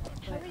well.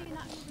 How are you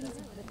not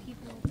using the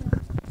people?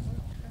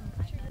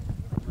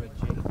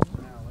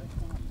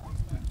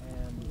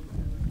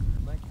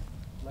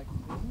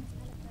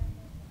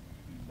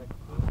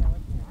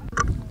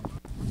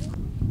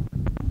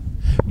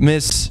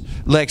 Miss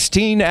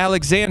Lextine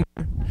Alexander,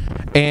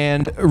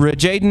 and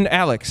Rajaden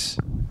Alex.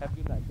 Have a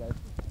good night, guys.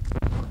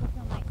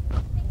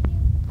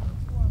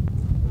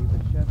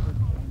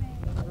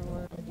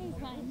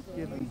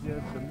 Give me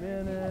just a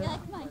minute.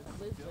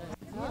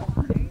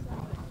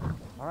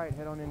 All right,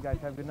 head on in, guys.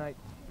 Have a good night.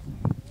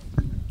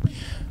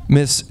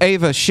 Miss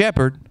Ava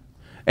Shepard,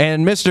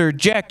 and Mr.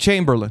 Jack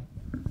Chamberlain.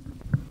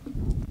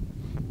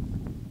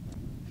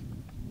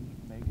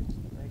 Megan,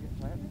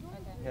 right?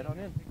 Head on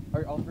in.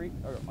 Or all three?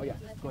 Or, oh, yeah.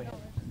 Go ahead.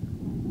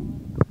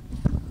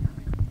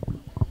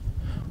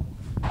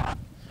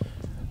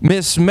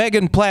 Miss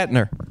Megan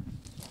Plattner.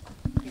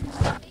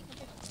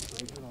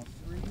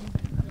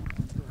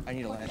 I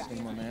need a last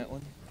name on that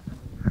one.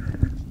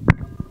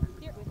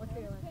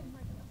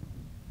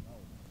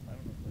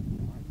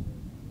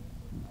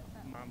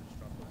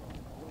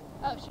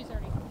 Oh, she's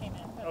already came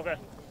in. Okay.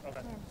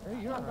 Okay.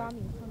 Hey, you're all right.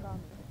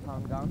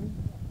 Tongami.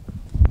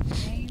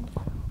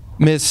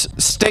 Miss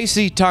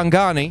Stacy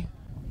Tongani,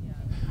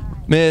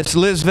 Miss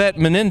Lizvet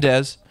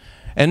Menendez,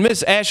 and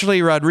Miss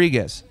Ashley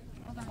Rodriguez.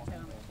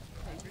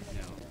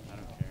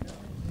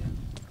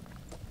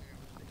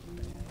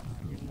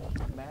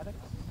 Maddox.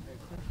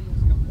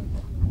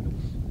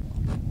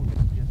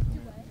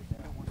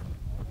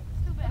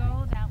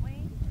 Go that way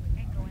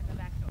and go in the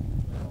back door.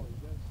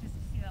 Just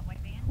see that white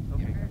van?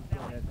 Okay. Or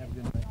that way. Have a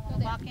good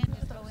night. Walk in,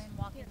 just go in,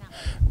 walk in that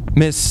way.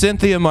 Miss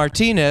Cynthia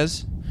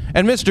Martinez,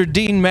 and Mr.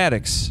 Dean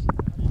Maddox.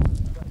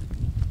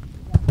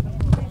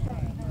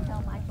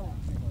 Tell Michael.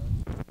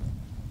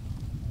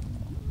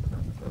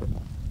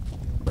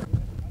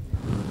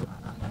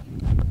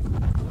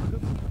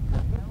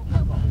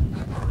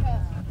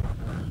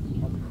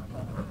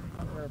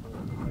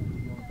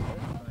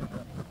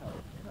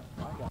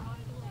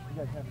 You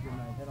guys have a good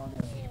night. Head on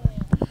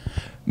in.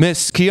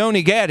 Miss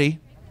Keone Gaddy,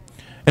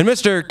 and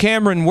Mr.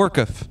 Cameron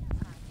Workoff.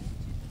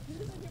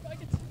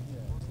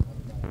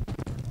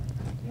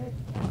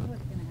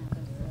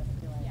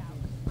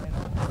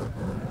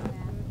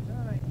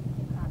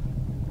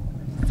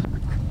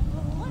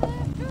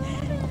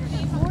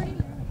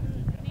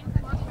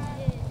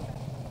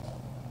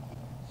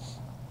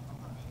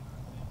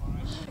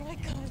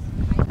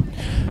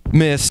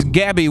 Miss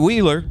Gabby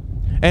Wheeler,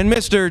 and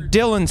Mr.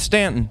 Dylan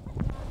Stanton.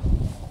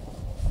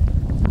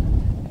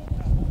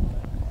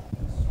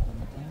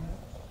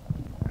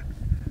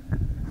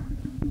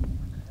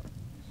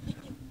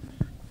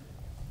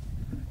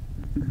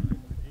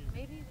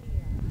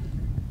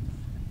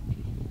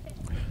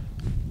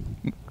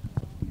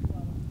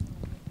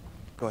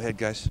 Go ahead,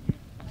 guys.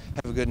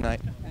 Have a good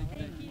night.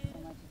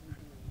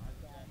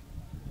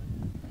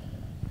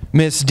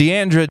 Miss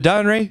Deandra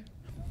Donry,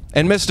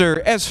 and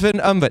Mr.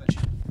 Esfin Umvich.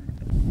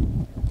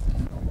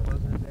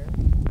 Closing it there.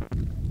 You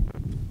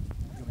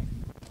want me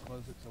to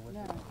close it so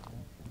what's it?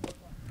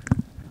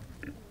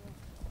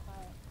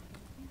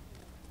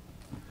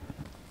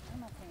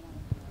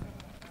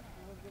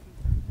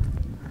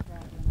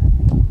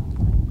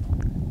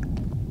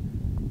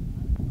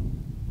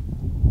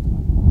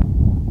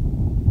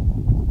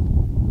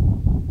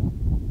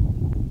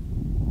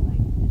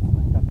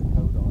 Got the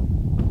code on.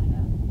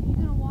 You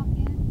gonna walk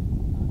in?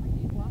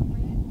 Walk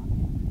right in.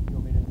 You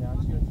want me to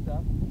announce you and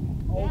stuff?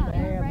 Oh Yeah,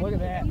 man, look at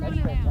that. You That's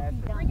wanna-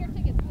 fantastic. Bring your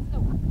tickets. Let's go.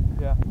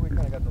 Yeah, we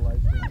kind of got the live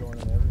stream going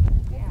and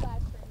everything. Yeah.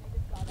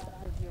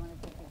 Do you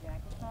want to take your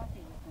jackets off? Or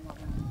you just gonna walk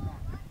around the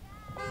back?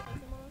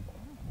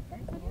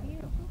 That's up to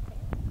you.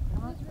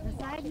 Well,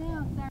 decide now.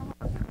 Start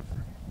walking.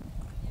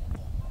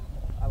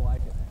 I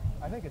like it.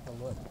 I think it's a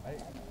look. I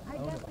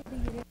own it. definitely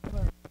think it is.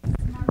 Look.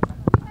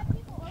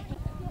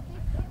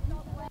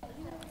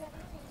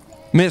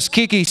 Miss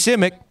Kiki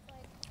Simic,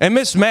 and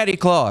Miss Maddie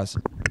Claus.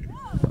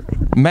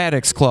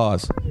 Maddox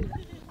claws.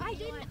 I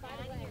didn't, by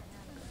the way.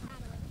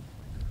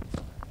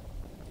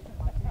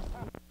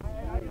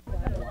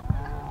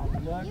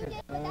 Look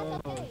at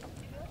those.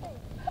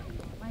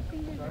 My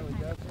fingers are Charlie kind of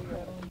Guthrie,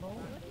 Adeline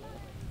Bowling.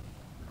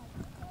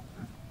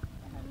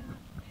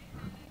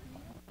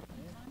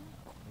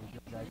 There you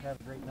go, guys. Have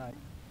a great night.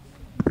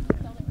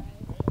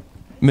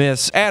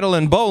 Miss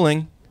Adeline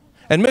Bowling,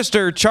 and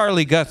Mr.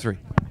 Charlie Guthrie.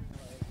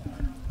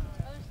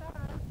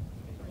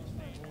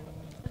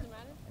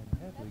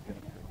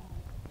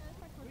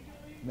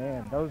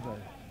 Man, those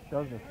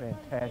are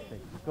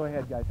fantastic. Go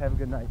ahead, guys. Have a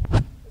good night.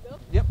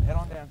 Yep, head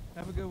on down.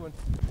 Have a good one.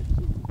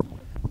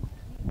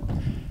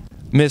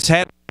 Miss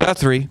Adeline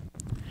Guthrie,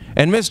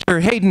 and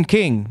Mr. Hayden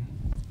King.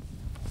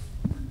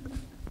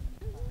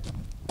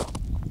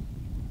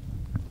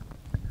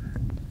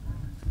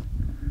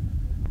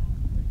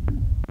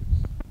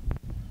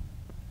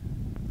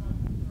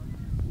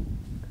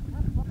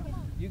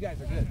 You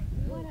guys are good.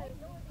 Go ahead.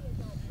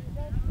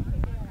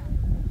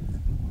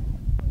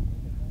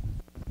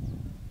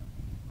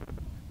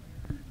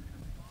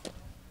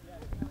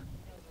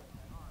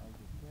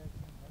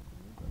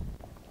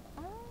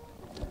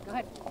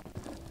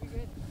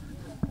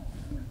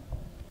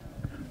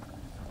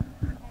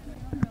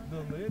 The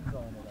lid's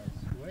on it,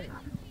 I swear.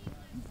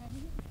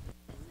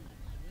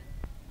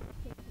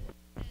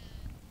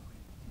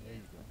 There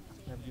you go.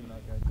 Have a good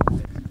night, guys.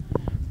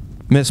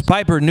 Miss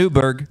Piper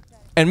Newberg,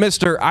 and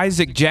Mr.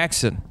 Isaac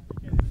Jackson.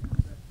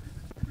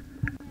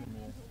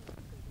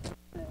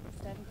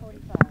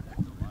 7:45.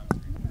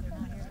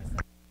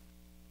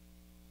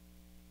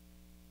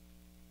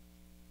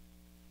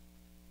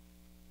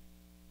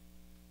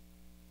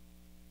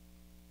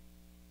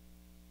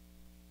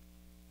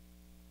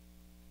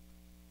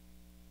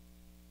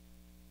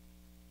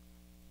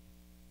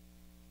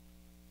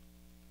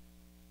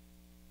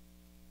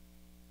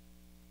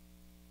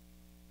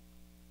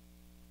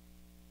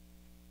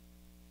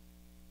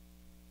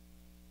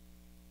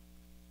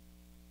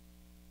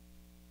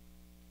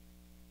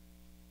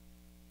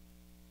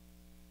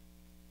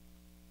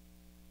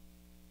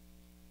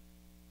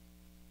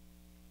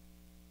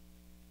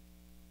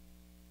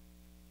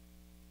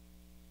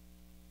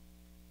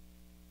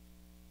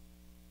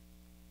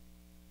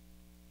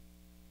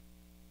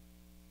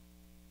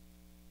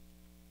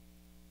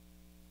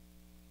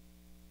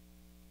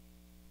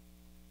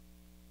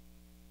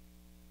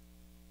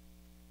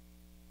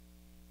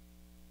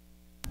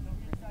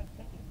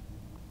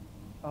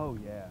 Oh,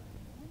 yeah.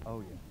 Oh,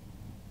 yeah.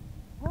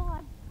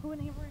 Well,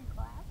 whenever in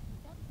class.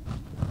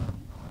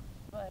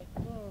 But,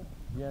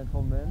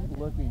 Gentlemen,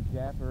 looking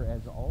dapper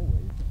as always.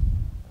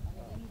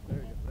 There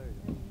you go.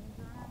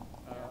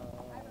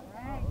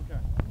 alright.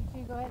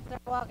 You two go ahead and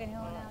start walking. He'll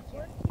announce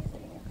you.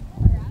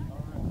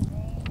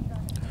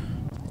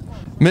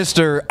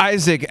 Mr.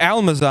 Isaac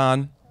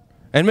Almazan,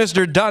 and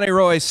Mr. Donnie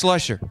Roy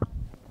Slusher.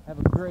 Have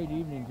a great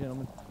evening,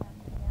 gentlemen.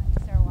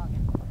 Start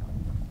walking.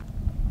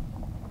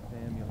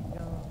 Samuel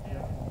Young.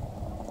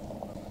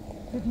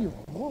 Give you,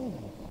 whoa.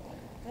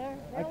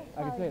 I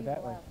can say it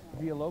that way.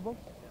 Villalobos?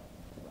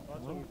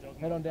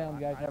 Head on down,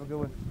 guys. Have a good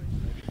one.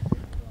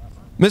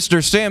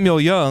 Mr.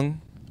 Samuel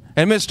Young,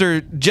 and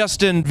Mr.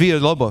 Justin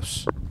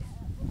Villalobos.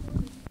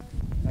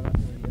 How about the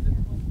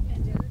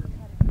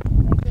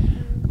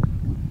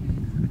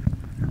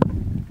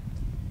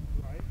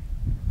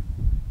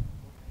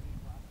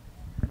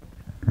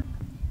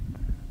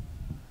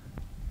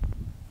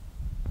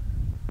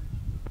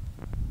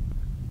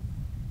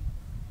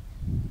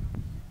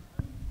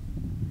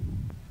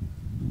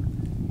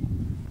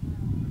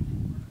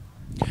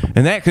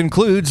And that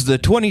concludes the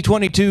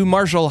 2022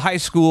 Marshall High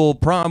School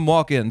Prom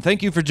Walk-In.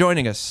 Thank you for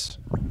joining us.